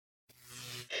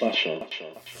Fashion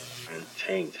and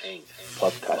Things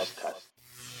podcast.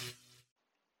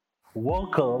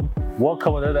 Welcome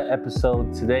another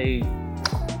episode. Today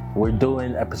we're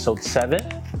doing episode 7.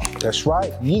 That's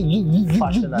right.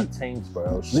 Fashion and Things,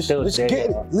 bro. Let's get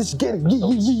it. Let's get it.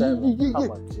 Episode 7.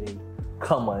 Come on, G.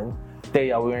 Come on.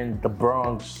 Today we're in the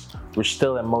Bronx. We're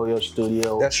still at Moyo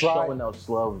Studio. That's right. Showing us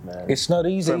love, man. It's not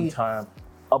From easy. time.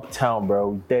 Uptown, bro.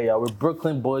 We there. We're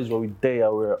Brooklyn boys, but we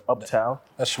there. We're uptown.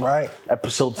 That's right.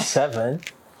 Episode 7.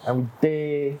 And we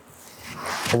there.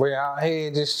 We're out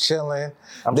here just chilling.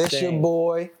 I'm This saying- your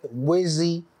boy,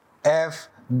 Wizzy F,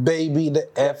 baby. The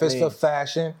F is me. for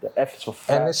fashion. The F is for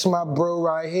fashion. And it's my bro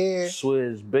right here.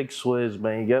 Swizz, big Swizz,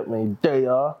 man. You get me? There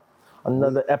you are.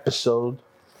 Another episode.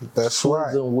 That's Swizz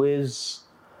right. and Wiz,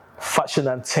 Fashion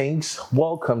and Things.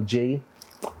 Welcome, G.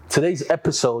 Today's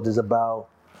episode is about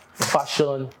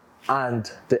fashion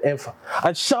and the info.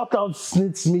 And shout out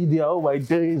Snitz Media. Oh my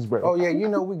days, bro. Oh yeah, you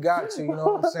know we got to. You know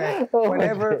what I'm saying? Oh, my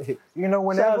Whenever days.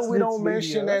 whenever Shout out we Snitz don't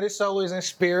mention Media. that, it's always in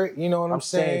spirit. You know what I'm I'm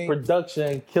saying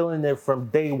production, killing it from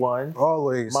day one.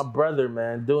 Always. My brother,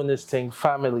 man, doing this thing,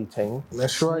 family thing.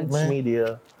 That's right, Snitz man.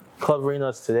 Media covering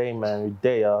us today, man. We're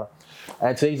there.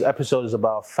 And today's episode is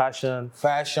about fashion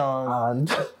Fashion. and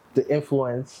the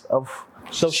influence of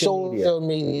social media. Social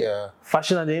media.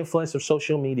 Fashion and the influence of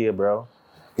social media, bro.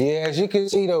 Yeah, as you can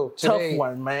see though, today, Tough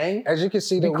one, man. as you can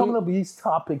see We're though, coming up with these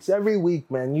topics every week,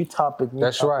 man. New topic, new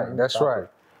That's topic, right, new that's topic. right.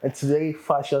 And today,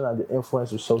 fashion and the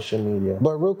influence of social media.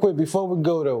 But real quick, before we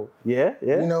go though, Yeah.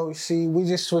 you know, see, we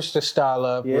just switched the style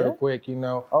up Yeah? real quick, you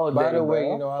know. Oh, By damn, the way,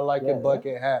 bro. you know, I like Yeah, your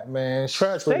bucket hat, man. It's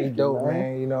Trust, pretty thank you, dope, man.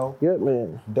 man, you know. Yeah,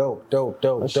 man. Dope.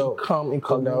 I should come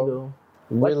incognito.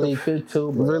 Really, like the fit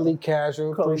too, bro. really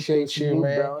casual. Come Appreciate with you, New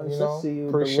man. Balance. You I know, see you, the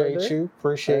appreciate weather. you.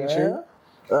 Appreciate you.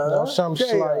 You know, something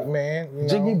yeah. slight, man. You know,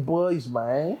 Jiggy boys,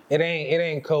 man. it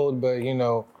ain't cold, but you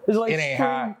know, It's like it ain't spring,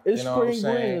 hot. It's You know what I'm spring,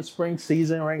 we're in saying? the spring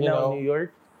season right You now know. in New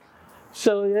York.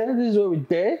 So yeah, this is what we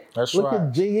did. That's Look right.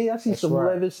 at Jiggy. I see That's some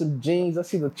right. leather, some jeans. I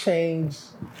see the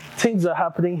chains. Things are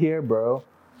happening here, bro.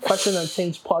 Fashion and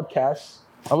Things podcast.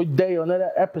 And we day on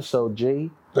another episode,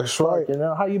 G. That's right. You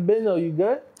know how you been though? You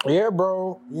good? Yeah,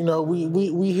 bro. You know,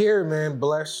 we here, man.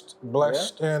 Blessed,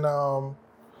 and I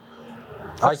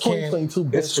How's can't. 2022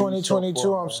 been It's for you so 2022.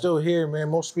 far, I'm man? still here, man.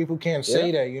 Most people can't say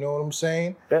Yeah. that. You know what I'm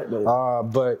saying? Yeah, man.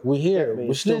 But we here. Man,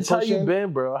 We're still Snitch, how you pushing.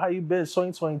 been, bro? How you been?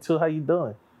 2022. How you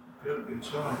doing? Good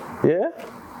chilling. Yeah.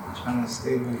 Trying to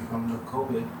stay away from the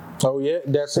COVID. Oh yeah,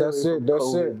 that's it. That's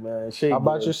COVID, it. man. Shit How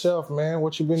about good. yourself, man?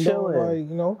 What you been Chilling. doing? Like,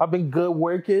 you know, I've been good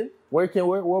working. What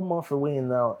month are we in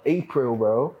now? April,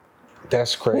 bro.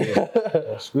 that's crazy.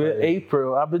 That's We're in crazy.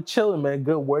 April. I've been chilling, man.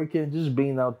 Good working. Just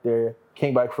being out there.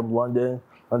 Came back from London.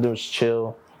 London was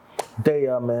chill. Day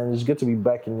out, man. It's good to be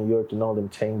back in New York and all them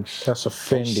things. That's a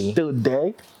Fendi. Still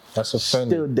day. That's a Fendi.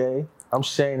 Still day. I'm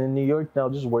staying in New York now,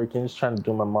 just working, just trying to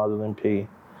do my modeling P.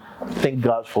 Thank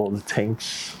God for all the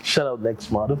things. Shout out Next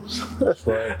Models. That's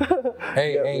right.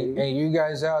 Hey, Yeah, hey, baby. hey, you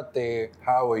guys out there,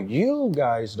 how are you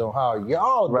guys doing? How are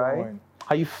y'all Right? doing?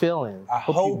 How you feeling? I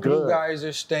hope you're you good. guys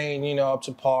are staying, you know, up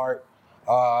to par,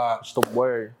 What's the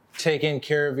word? taking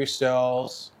care of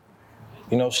yourselves,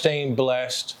 you know, staying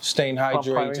blessed, staying Preparing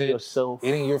hydrated, yourself.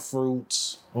 eating your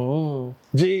fruits.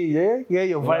 Gee, yeah, your You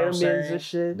know what I'm vitamins saying? and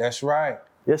shit. That's right.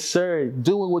 Yes, sir.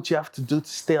 Doing what you have to do to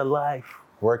stay alive.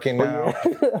 Working out,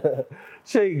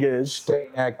 Shit good. staying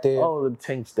active. All them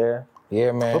things there. Yeah,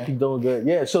 Hope man. you're doing good.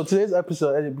 Yeah, so today's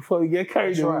episode, before we get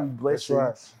carried That's away, right. blessings.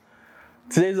 That's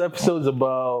right. Today's episode is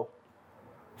about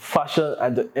fashion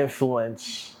and the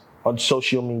influence on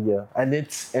social media and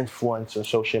its influence on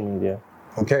social media.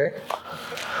 Okay.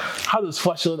 How does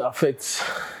fashion affect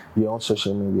your own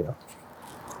social media?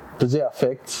 Does it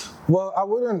affect? Well, I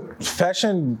wouldn't.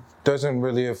 Fashion doesn't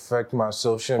really affect my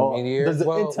social Oh, media. does the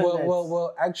internet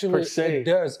well. Actually, per se it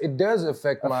does. It does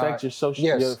affect Affect your social-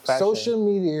 Yes, your fashion? social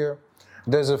media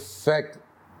does affect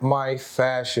my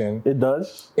fashion It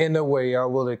does? in a way I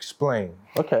will explain.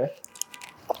 Okay.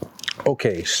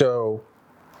 Okay, so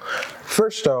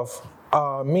first off,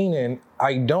 meaning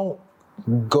I don't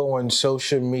go on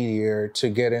social media to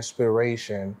get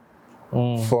inspiration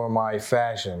for my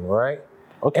fashion, right?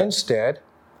 Okay. Instead,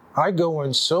 I go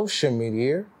on social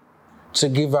media to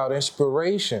give out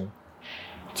inspiration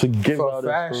To give for out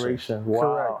fashion. inspiration. Wow.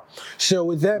 Correct. So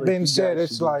with that Like, being you said, guys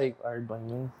it's should be like inspired by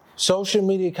me. social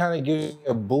media kind of gives me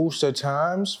a boost at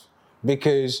times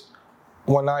because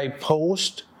when I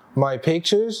post my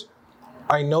pictures,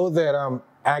 I know that I'm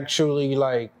actually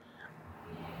like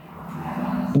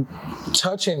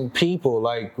touching people,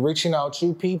 like reaching out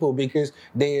to people because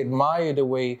they admire the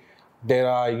way that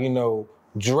I, you know,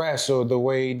 dress or the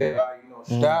way that I, you know,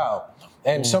 style.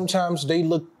 And sometimes they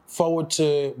look forward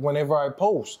to whenever I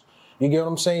post. You get what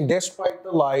I'm saying? Despite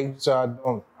the likes, I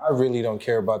really don't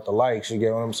care about the likes. You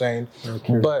get what I'm saying?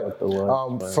 But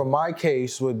for my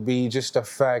case, would be just the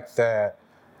fact that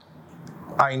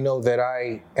I know that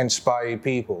I inspire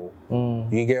people.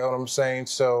 You get what I'm saying?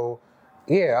 So,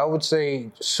 yeah, I would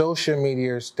say social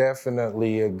media is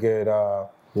definitely a good.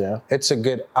 It's a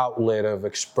good outlet of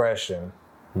expression.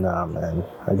 Nah, man,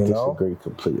 I disagree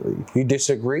completely. You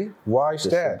disagree? Why is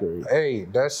Disagree. that? Hey,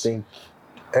 that's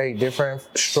different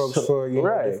strokes for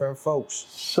different folks.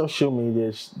 Social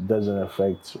media doesn't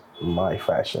affect my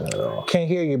fashion at all. Can't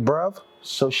hear you, bruv.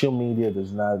 Social media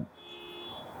does not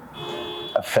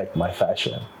affect my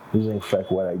fashion. It doesn't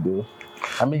affect what I do.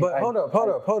 I mean, But hold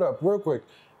up, real quick.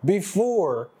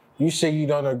 Before you say you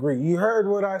don't agree, you heard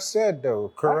what I said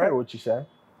though, I correct? heard what you said.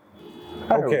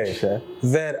 I heard what you said.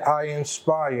 That I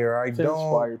inspire. I To don't.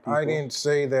 inspire people. I didn't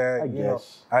say that. I You know,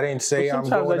 guess. I didn't say But I'm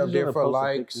sometimes going I up just there wanna for post a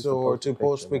likes picture to or post to a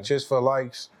post picture, man. pictures for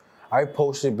likes. I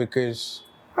post it because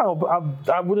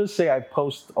I wouldn't say I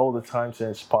post all the time to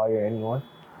inspire anyone.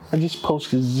 I just post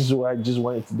because this is what I just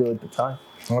wanted to do at the time.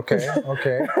 okay.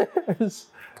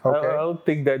 I don't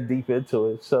think that deep into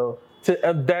it. So to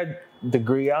that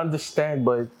degree, I understand,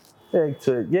 but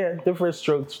different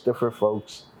strokes, different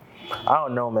folks. I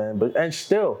don't know, man. And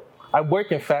still, I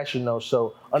work in fashion though,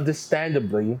 so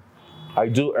understandably, I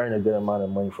do earn a good amount of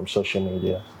money from social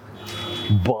media.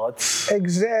 But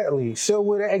Exactly. So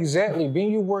with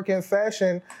being you work in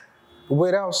fashion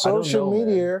without social know, man.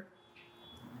 media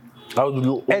I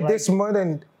would at this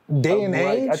modern day and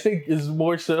age. I think it's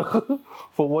more so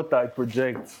for what I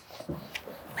project.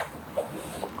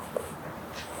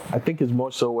 I think it's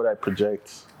more so what I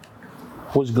project.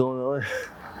 What's going on?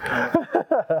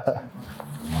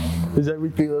 Is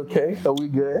everything okay? Are we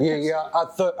good? Yeah. I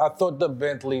thought the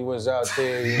Bentley was out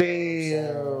there. You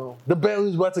know? Damn. The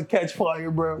Bentley's about to catch fire,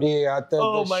 bro. Yeah, I thought.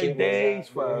 Oh the my shit was days,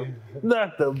 out there. fam.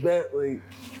 Not the Bentley.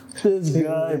 This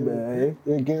guy, man.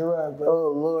 Yeah, get right, bro.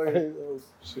 Oh Lord.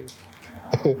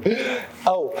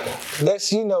 Oh, that's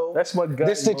That's my guy.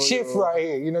 That's the Moyo. chief right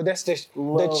here. You know, that's the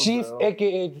Love, chief, bro.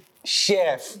 aka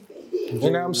chef.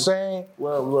 You know what I'm saying?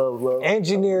 Love.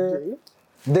 Engineer.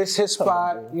 This his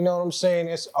spot. You know what I'm saying?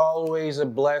 It's always a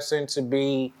blessing to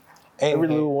be. Every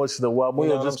little once in a while, You know we'll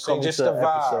what I'm just saying? come Just to the an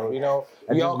vibe, episode. you know.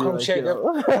 And Y'all just be come like, check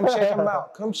yo. come check him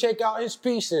out. Come check out his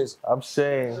pieces. I'm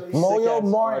saying, Moyo sick-ass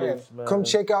Martin, artist, man. come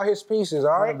check out his pieces,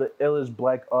 all One right? of the illest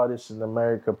black artists in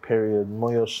America, period.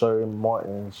 Moyo Suri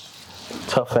Martin's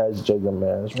tough ass jigger,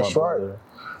 man. That's my That's right. brother.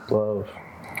 Love.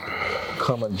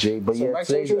 Come on, Jay. But So yeah, back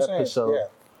to what today's you were saying. episode, Yeah.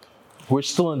 we're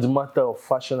still in the month of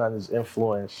fashion and its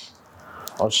influence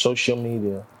on social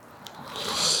media.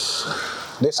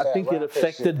 I think it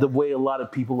affected the way a lot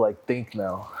of people think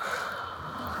now.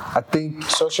 I think,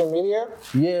 Social media?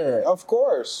 yeah, Of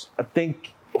course. I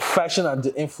think fashion and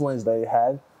the influence that it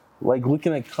had, like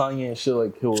looking at Kanye and shit,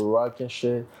 like he was rocking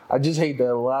shit. I just hate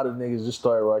that a lot of niggas just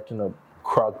started rocking the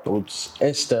Croc boots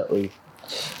instantly.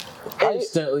 And he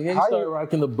started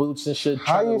rocking the boots and shit,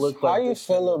 trying to look like How you this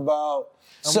feel nigga. about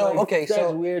I'm like,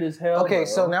 that's weird as hell. Okay, bro.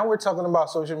 so now we're talking about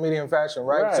social media and fashion,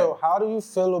 right? Right. So how do you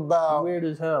feel about weird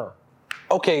as hell.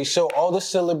 Okay, so all the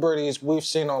celebrities we've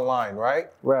seen online, right?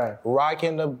 Right.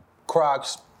 Rocking the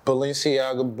Crocs,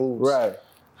 Balenciaga boots. Right.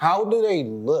 How do they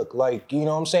look? Like, you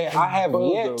know what I'm saying? I have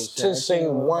yet Bozos, to man. see I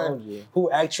can't hold one you.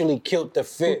 who actually killed the Who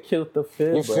fit. killed the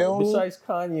fit, You bro? feel me? Besides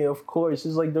Kanye, of course.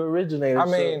 He's like the originator. I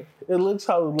so mean, it looks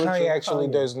how it looks. Kanye on actually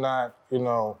Kanye. does not, you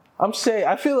know. I'm saying,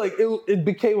 I feel like it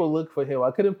became a look for him.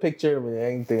 I couldn't picture him in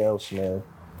anything else, man.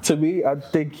 To me, I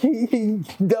think he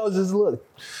that was his look.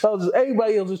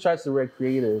 Everybody else just tries to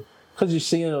recreate it. Because you're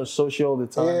seeing it on social all the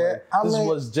time. Yeah, like, this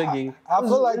was Jiggy. I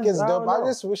feel like it's I dope. don't I know.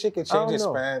 just wish he could I don't change his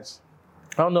know. pants.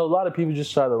 I don't know. A lot of people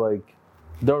just try to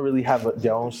don't really have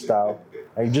their own style.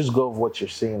 And you just go with what you're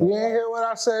seeing. You ain't hear what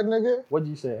I said, nigga? What'd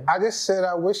you say? I just said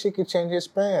I wish he could change his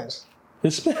pants.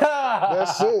 That's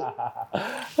That's it.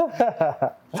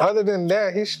 Other than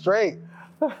that, he's straight.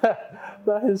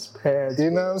 Not his pants.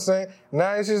 You know what I'm saying?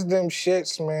 Now it's just them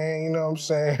shits, man. You know what I'm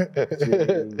saying?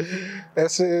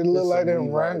 That's it. It look like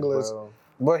them Wranglers. Bro.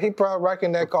 But he probably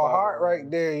rocking that Carhartt right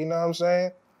there. You know what I'm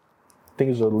saying? I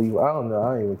think it's a Levi. I don't know.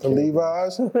 I don't even The care.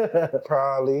 Levi's?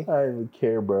 Probably. I don't even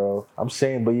care, bro. I'm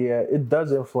saying, but yeah, it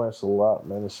does influence a lot,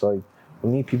 man. It's like we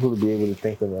need people to be able to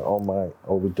think in their own mind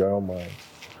or with their own mind.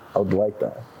 I would like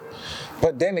that.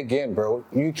 But then again, bro,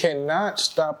 you cannot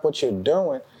stop what you're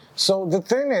doing. So the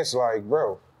thing is, like,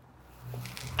 bro,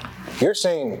 you're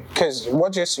saying, because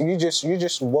you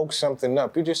just woke something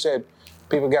up. You just said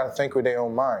people gotta think with their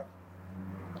own mind.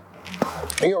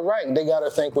 You're right. They gotta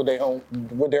think with their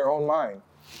own mind.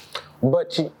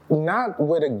 but not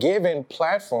with a given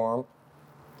platform.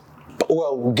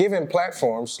 Well, given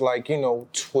platforms like,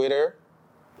 Twitter,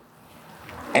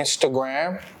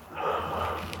 Instagram,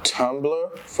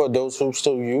 Tumblr, for those who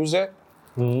still use it,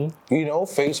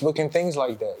 Facebook and things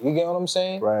like that. You get what I'm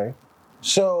saying? Right.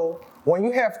 So when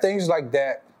you have things like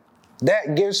that,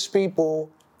 that gives people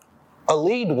a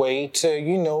leadway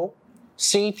to,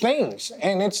 see things.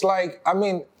 And it's like,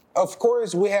 of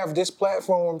course, we have these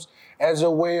platforms as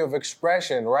a way of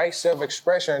expression, right?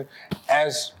 Self-expression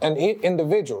as an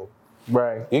individual.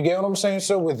 Right. You get what I'm saying?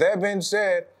 So with that being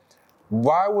said,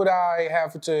 why would I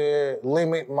have to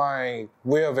limit my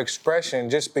way of expression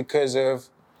just because of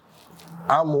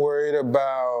I'm worried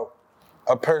about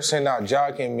a person not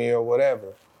jocking me or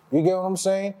whatever? You get what I'm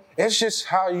saying? It's just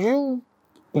how you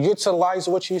utilize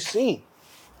what you see.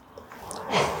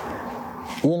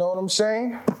 You know what I'm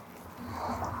saying?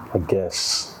 I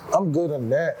guess. I'm good on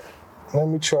that. Let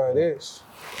me try this.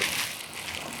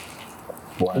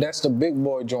 Wow. That's the big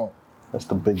boy joint. That's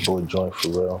the big boy joint for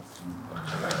real.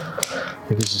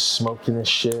 Niggas just smoking this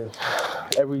shit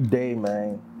every day,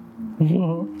 man.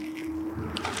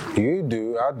 You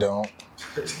do, I don't.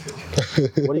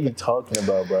 What are you talking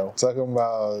about, bro? Talking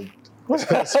about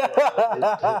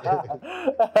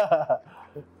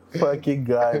Fucking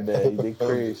guy, man. You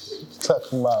crazy.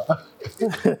 talking about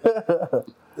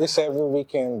it's every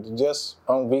weekend, just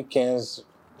on weekends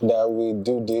that we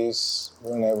do this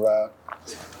whenever.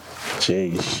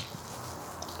 Jeez.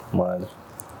 Man.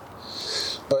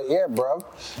 But yeah, bro.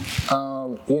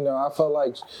 I feel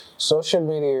like social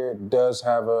media does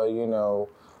have a,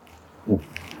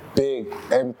 big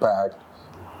impact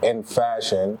in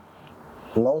fashion,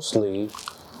 mostly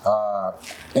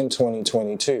in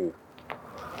 2022.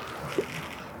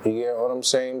 You get what I'm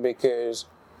saying? Because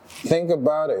think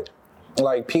about it.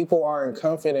 Like, people aren't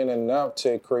confident enough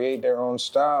to create their own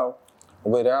style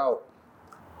without,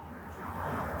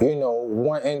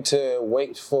 wanting to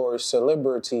wait for a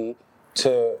celebrity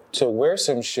to wear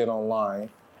some shit online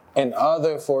and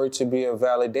other for it to be a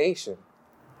validation.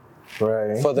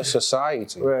 Right. For the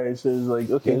society. Right. So it's like,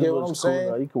 okay, You this get what I'm looks cool saying?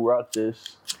 now. You can rock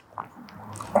this.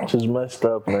 Just messed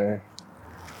up, man.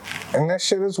 And that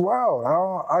shit is wild.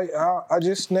 I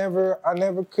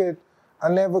never could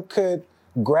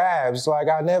grasp, like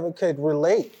I never could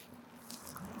relate.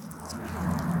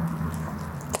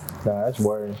 Nah, that's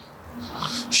worrying.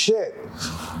 Shit.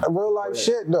 Real life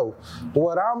shit though.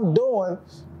 What I'm doing,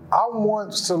 I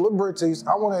want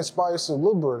to inspire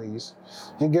celebrities.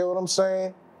 You get what I'm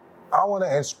saying? I want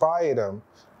to inspire them.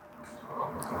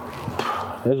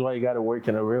 That's why you gotta work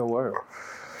in the real world.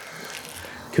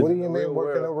 What do you mean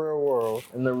work in the real world?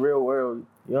 In the real world,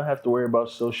 you don't have to worry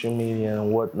about social media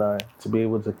and whatnot to be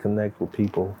able to connect with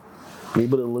people. Be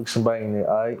able to look somebody in the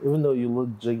eye, even though you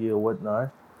look jiggy or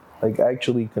whatnot, like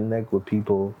actually connect with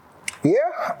people. Yeah,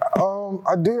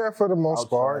 I do that for the most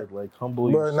part. Like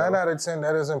humble but yourself. 9 out of 10,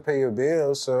 that doesn't pay your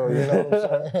bills, so you know what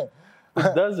I'm saying?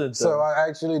 It doesn't. So I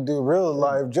actually do real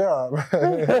life job.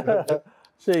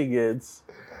 She gets.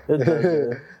 It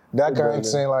doesn't. That kind of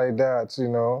thing like that, you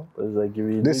know. But it's like if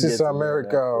you This do is get to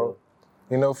America.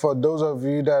 You know, for those of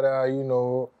you that are,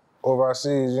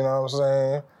 overseas, you know what I'm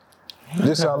saying?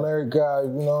 This is America,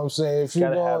 you know what I'm saying? If you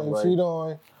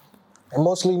don't, and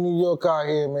mostly New York out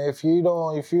here, man, if you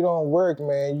don't work,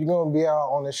 man, you're gonna be out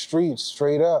on the streets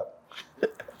straight up.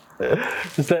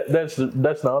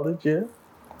 That's knowledge, yeah?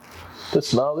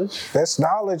 That's knowledge. That's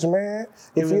knowledge, man.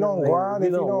 If you don't grind,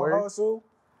 if you don't hustle,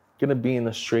 gonna be in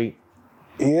the street.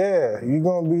 Yeah, you're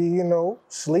gonna be,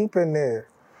 sleeping there.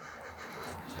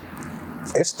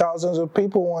 It's thousands of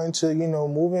people wanting to,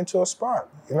 move into a spot.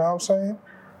 You know what I'm saying?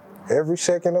 Every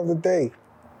second of the day.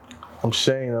 I'm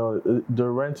saying, the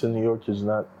rent in New York is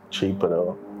not cheap at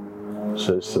all.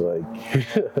 So it's like,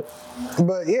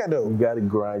 but yeah, though. You gotta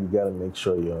grind, you gotta make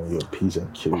sure you're on your P's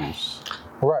and Q's.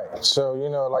 Right. So,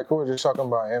 like we were just talking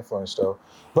about influence, though.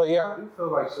 But yeah, I do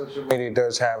feel like social media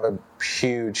does have a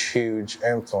huge, huge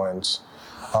influence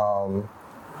to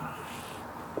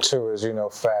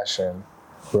fashion.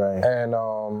 Right. And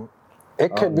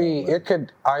it could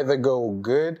either go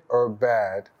good or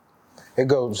bad. It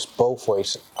goes both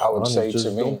ways, I would say,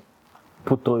 to me. Don't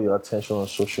put all your attention on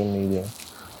social media.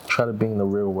 Try to be in the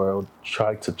real world.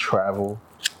 Try to travel.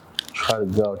 Try to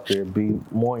go out there. Be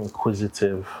more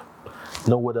inquisitive.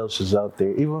 Know what else is out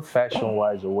there. Even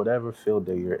fashion-wise or whatever field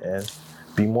that you're in.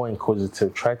 Be more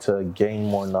inquisitive. Try to gain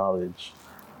more knowledge.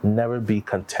 Never be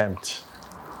content.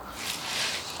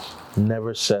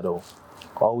 Never settle.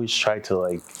 Always try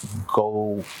to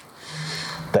go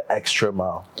the extra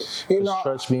mile.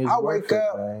 Trust me, it's I worth wake it,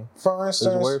 up, man. for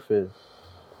instance. It's worth it.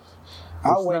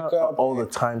 I It's wake not up an all the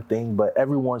time thing, but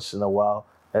every once in a while,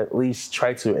 at least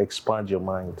try to expand your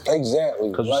mind. exactly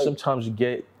Because like sometimes you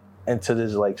get into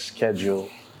this like schedule,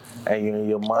 and you know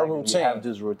your mind, and you routine. have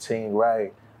this routine,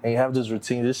 right? And you have this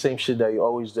routine, this same shit that you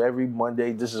always do. Every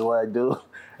Monday, this is what I do.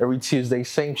 Every Tuesday,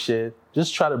 same shit.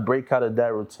 Just try to break out of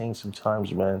that routine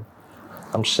sometimes, man.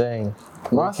 I'm saying,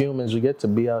 we're humans. We get to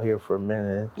be out here for a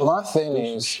minute. my thing Do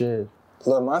some is shit.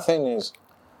 look, my thing is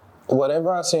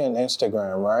whatever I see on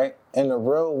Instagram, right? In the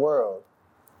real world,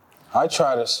 I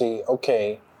try to see,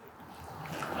 okay,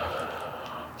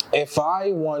 if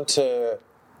I want to,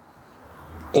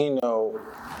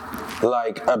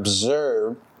 like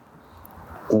observe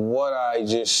what I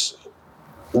just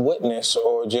witnessed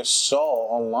or just saw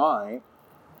online,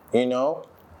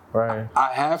 Right.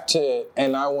 I have to,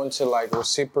 and I want to like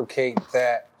reciprocate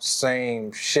that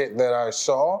same shit that I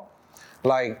saw.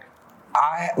 Like,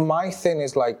 my thing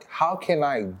is like, how can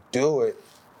I do it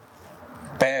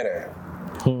better?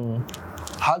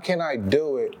 How can I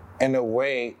do it in a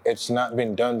way it's not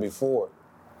been done before?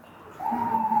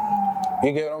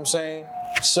 You get what I'm saying?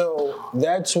 So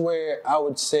that's where I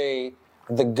would say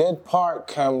the good part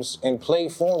comes in play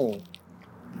for me.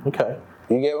 Okay.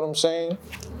 You get what I'm saying?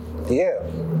 Yeah.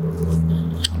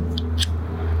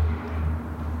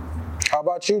 How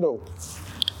about you though?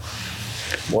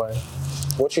 What?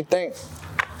 What you think?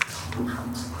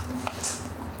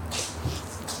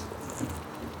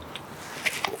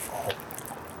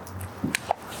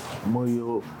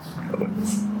 Muyo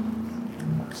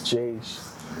Jace.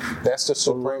 That's the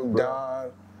Supreme bro.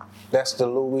 Don. That's the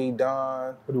Louis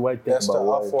Don. What do I think That's the about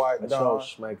what? Off-White I saw Don.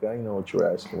 smack. I didn't know what you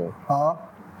were asking me. Huh?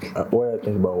 What do I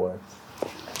think about what?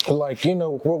 Like,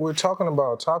 what we're talking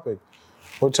about, topic.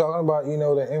 We're talking about,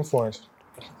 the influence.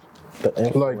 The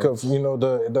Like, of,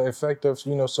 the effect of,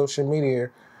 social media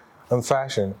and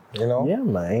fashion, Yeah,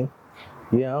 man.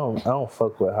 Yeah, I don't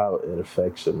fuck with how it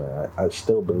affects it, man. I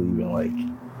still believe in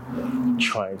like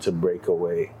trying to break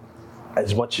away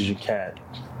as much as you can.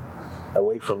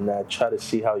 Away from that, try to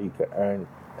see how you can earn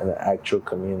in the actual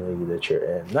community that you're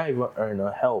in. Not even earn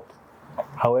or help.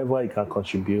 However you can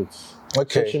contribute.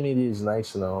 Okay. Social media is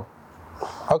nice and all.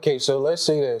 Okay, so let's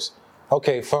see this.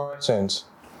 Okay, for instance,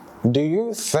 do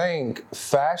you think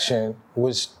fashion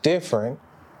was different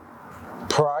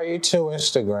prior to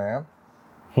Instagram?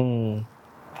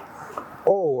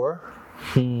 Or,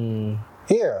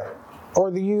 yeah.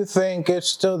 Or do you think it's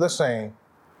still the same?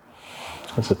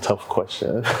 That's a tough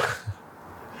question.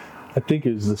 I think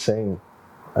it's the same.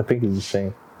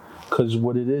 Because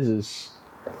what it is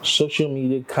social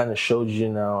media kind of shows you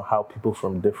now how people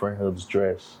from different hoods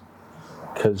dress.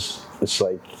 Because it's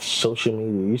like social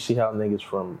media. You see how niggas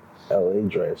from LA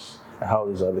dress and how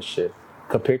this other shit.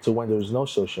 Compared to when there was no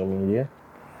social media,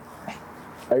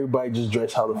 everybody just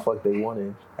dressed how the fuck they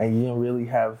wanted. And you didn't really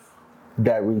have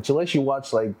that reach. Unless you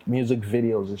watch like music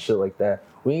videos and shit like that.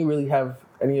 We didn't really have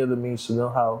any other means to know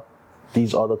how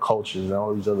these other cultures and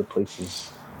all these other places,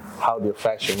 how their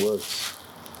fashion looks.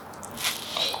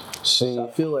 See, I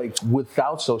feel like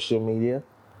without social media,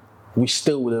 we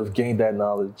still would have gained that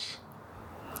knowledge.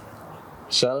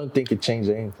 So I don't think it changed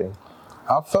anything.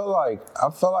 I felt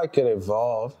like it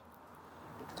evolved.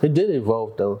 It did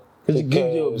evolve though. Because it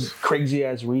gives you Because- a crazy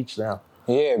ass reach now.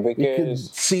 Yeah, You could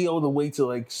because see all the way to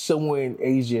like somewhere in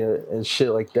Asia and shit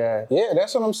like that. yeah,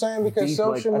 that's what I'm saying. Because Deep,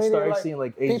 social like, I media, started seeing,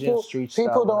 like, Asian people, street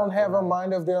people style don't and have a that.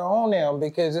 mind of their own now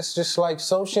because it's just like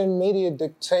social media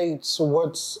dictates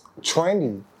what's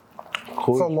trendy Of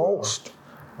course, for bro. most.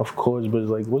 Of course, but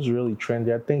it's like, what's really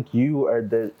trendy? I think you are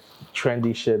the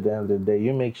trendy shit at the end of the day.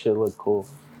 You make shit look cool.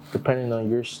 Depending on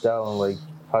your style and like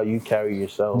how you carry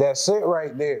yourself. That's it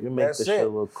right there. You make That's the shit it.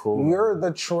 look cool. You're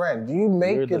the trend. You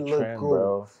make You're it the look trend, cool.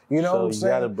 bro. You know So what I'm you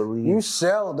saying? gotta believe. You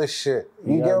sell the shit.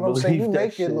 You You get gotta what I'm saying? You believe that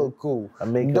make it shit. look cool. I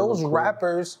make it Those look cool.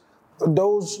 rappers,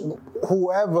 those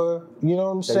whoever, you know what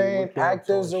I'm that you're saying? looking up to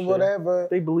Actors and or shit. whatever.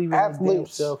 They believe in their damn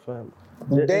athletes. self, and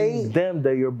They- it's them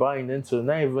that you're buying into,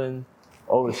 not even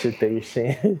all the shit that you're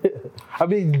saying. I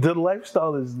mean, the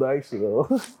lifestyle is nice, That's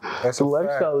the a fact.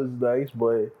 lifestyle is nice,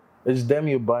 but it's them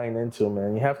you're buying into,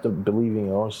 man. You have to believe in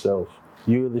your own self.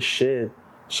 You're the shit,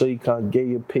 so you can't get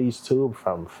your pays too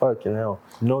from fucking hell.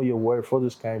 Know your worth for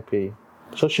this kind of pay.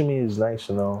 Social media is nice,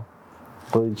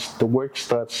 but the work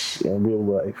starts in real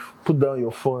life. Put down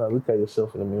your phone and look at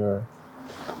yourself in the mirror.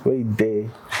 Wait day.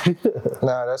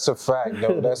 Nah, that's a fact,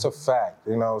 though. That's a fact,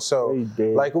 So, They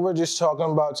did. like we were just talking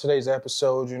about today's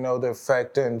episode, the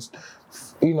effect and,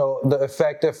 the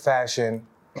effect of fashion.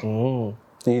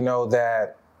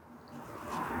 That.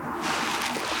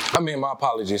 I mean, my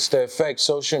apologies. The effect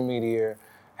social media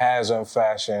has on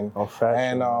fashion. On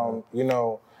fashion, And,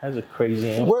 Has a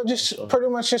crazy Well, just pretty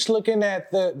much just looking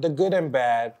at the good and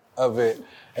bad of it,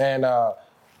 and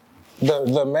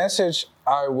the message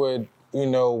I would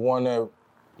want to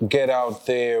get out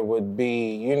there would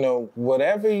be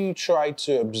whatever you try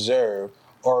to observe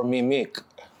or mimic,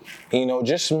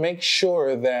 just make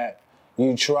sure that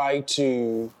you try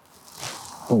to.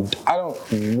 I don't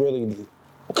really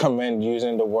commend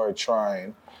using the word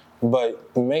trying,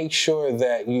 but make sure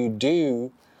that you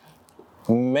do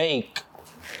make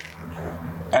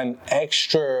an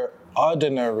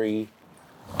extraordinary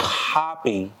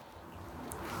copy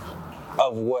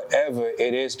of whatever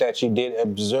it is that you did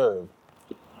observe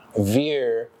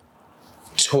via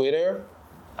Twitter,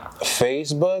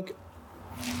 Facebook,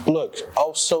 look,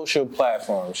 all social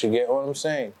platforms. You get what I'm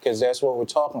saying? Because that's what we're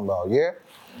talking about, yeah?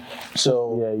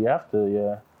 So yeah, you have to,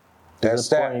 yeah. that's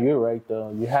that. You're right,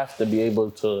 though. You have to be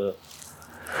able to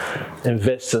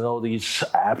invest in all these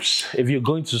apps. If you're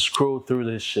going to scroll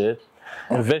through this shit,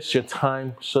 invest your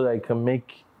time so that it can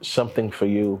make something for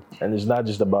you. And it's not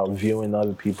just about viewing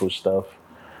other people's stuff.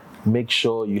 Make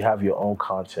sure you have your own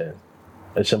content.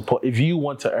 It's important. If you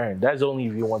want to earn, that's only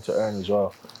if you want to earn as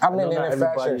well. I mean, know in the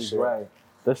fashion shit. right.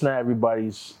 That's not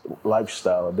everybody's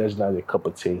lifestyle. That's not their cup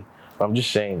of tea. But I'm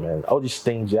just saying, man, all these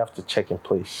things you have to check in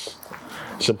place.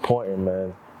 It's important,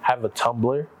 man. Have a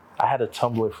Tumblr. I had a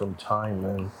Tumblr from time,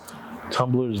 man.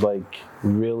 Tumblr is like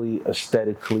really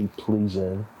aesthetically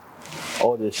pleasing.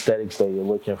 All the aesthetics that you're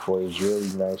looking for is really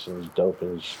nice and it's dope.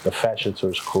 And the fashion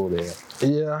tour is cool there.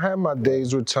 Yeah, I had my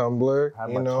days with Tumblr. I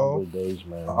had my Tumblr days,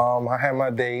 man. I had my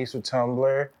days with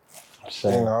Tumblr. Do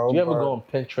you ever go on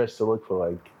Pinterest to look for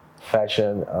like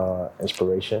fashion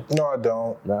inspiration? No, I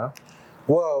don't. No?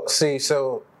 Well, see,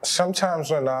 so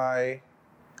sometimes when I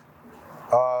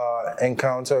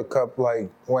encounter a couple,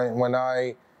 like when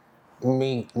I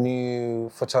meet new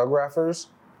photographers,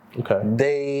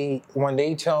 okay, when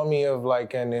they tell me of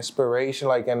like an inspiration,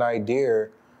 like an idea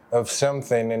of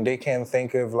something, and they can't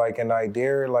think of like an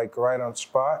idea like right on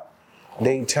spot,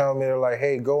 they tell me, they're like,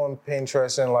 hey, go on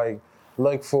Pinterest and like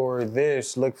look for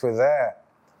this, look for that.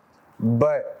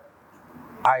 But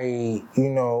I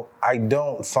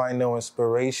don't find no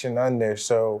inspiration on there,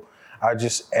 so I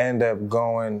just end up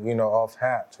going, off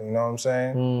hat. You know what I'm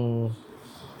saying?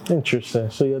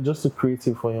 Interesting. So you're just a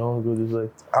creative for your own good. It's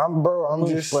like I'm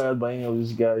just inspired by any of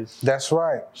these guys. That's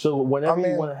right. So whenever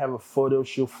you want to have a photo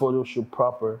shoot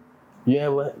proper, you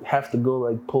ever have to go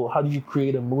like pull. How do you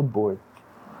create a mood board?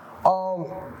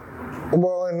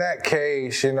 Well, in that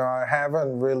case, I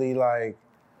haven't really like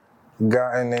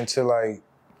gotten into like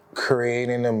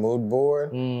creating a mood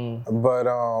board, but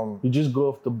you just go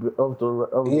off the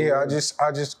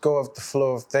I just go off the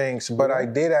flow of things. But I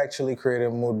did actually create a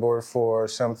mood board for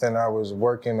something I was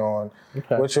working on,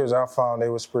 which I found it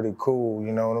was pretty cool.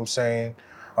 You know what I'm saying?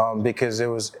 Because it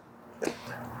was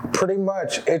pretty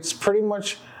much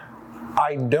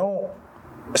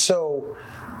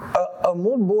a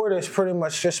mood board is pretty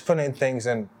much just putting things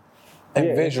in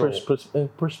visual. In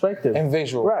perspective. In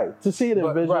visual. Right. To see it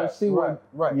in visual, see what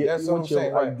that's what I'm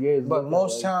saying. Right. But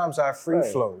most times I free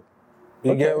flow.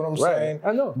 You get what I'm saying?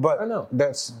 I know. But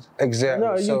that's exactly.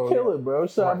 No, you kill it, bro.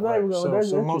 So I'm not even going to.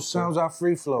 So most times I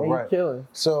free flow, right? Killing.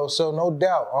 So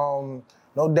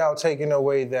no doubt, taking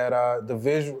away that the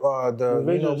visual,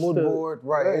 mood board,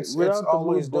 right? It's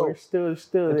always dope. Still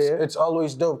there. It's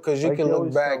always dope because you can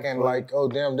look back and like, oh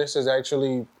damn, this is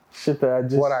actually shit that I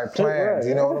just what I planned.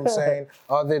 You know what I'm saying?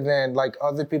 Other than like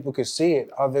other people could see it,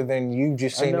 other than you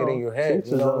just seeing it in your head.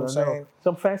 You know what I'm saying?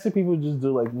 Some fancy people just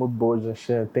do like mood boards and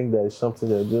shit and think that it's something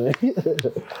they're doing.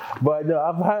 But no,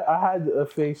 I had a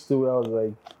phase too where I was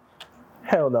like,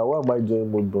 hell no, what am I doing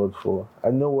mood boards for? I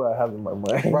know what I have in my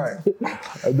mind. Right.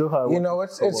 I know how.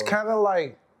 It's kind of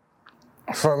like,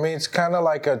 for me, it's kind of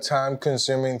like a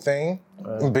time-consuming thing,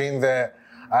 being that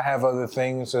I have other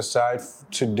things aside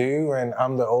to do, and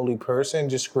I'm the only person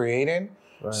just creating.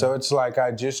 Right. So it's like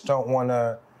I just don't want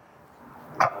to.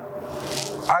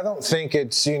 I don't think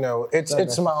it's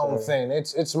it's my own thing.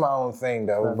 It's my own thing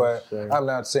though, but I'm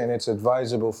not saying it's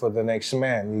advisable for the next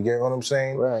man. You get what I'm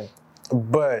saying? Right.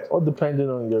 But or depending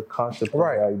on your concept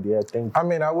or idea, I think. I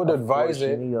mean, I would advise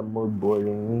it. You need a mood board.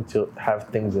 You need to have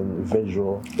things in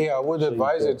visual. Yeah, I would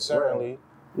advise it certainly. Right.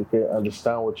 You can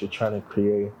understand what you're trying to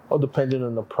create, or depending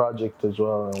on the project as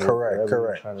well. And correct.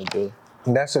 You're trying to do.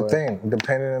 And that's the thing,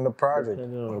 depending on the project.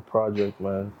 Depending on the project,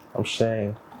 man. I'm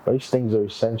saying these things are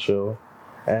essential,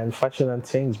 and fashion and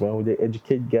things, man. They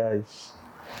educate guys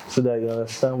so that you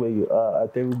understand where you are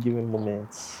at every given moment.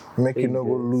 Make you no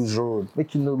go lose road.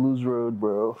 Make you no lose road,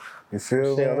 bro. You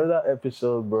feel me? Another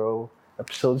episode, bro.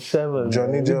 Episode 7.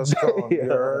 Johnny just come. You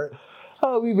heard?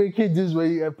 How we making this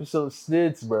many episodes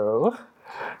snits, bro?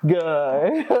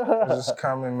 Guy. This is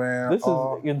coming, man. This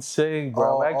is insane,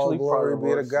 bro. I'm actually all glory proud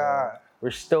be of to us, God. man.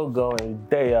 We're still going.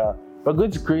 We're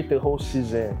going to create the whole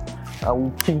season, and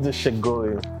we'll keep this shit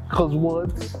going. Cause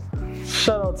what?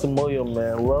 Shout out to Moyo,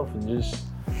 man. Love and just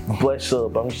bless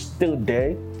up. I'm still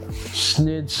there.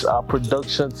 Snitch, our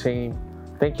production team.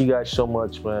 Thank you guys so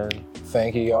much, man.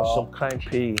 Thank you, y'all. Some kind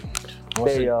P.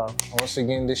 Once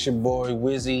again, this your boy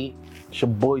Wizzy. It's your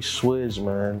boy Swizz,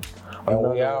 man. And we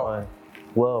Another out. one.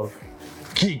 Well,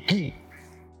 geek.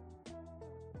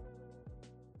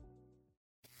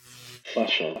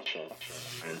 Fashion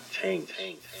and Change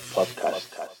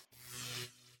Podcast.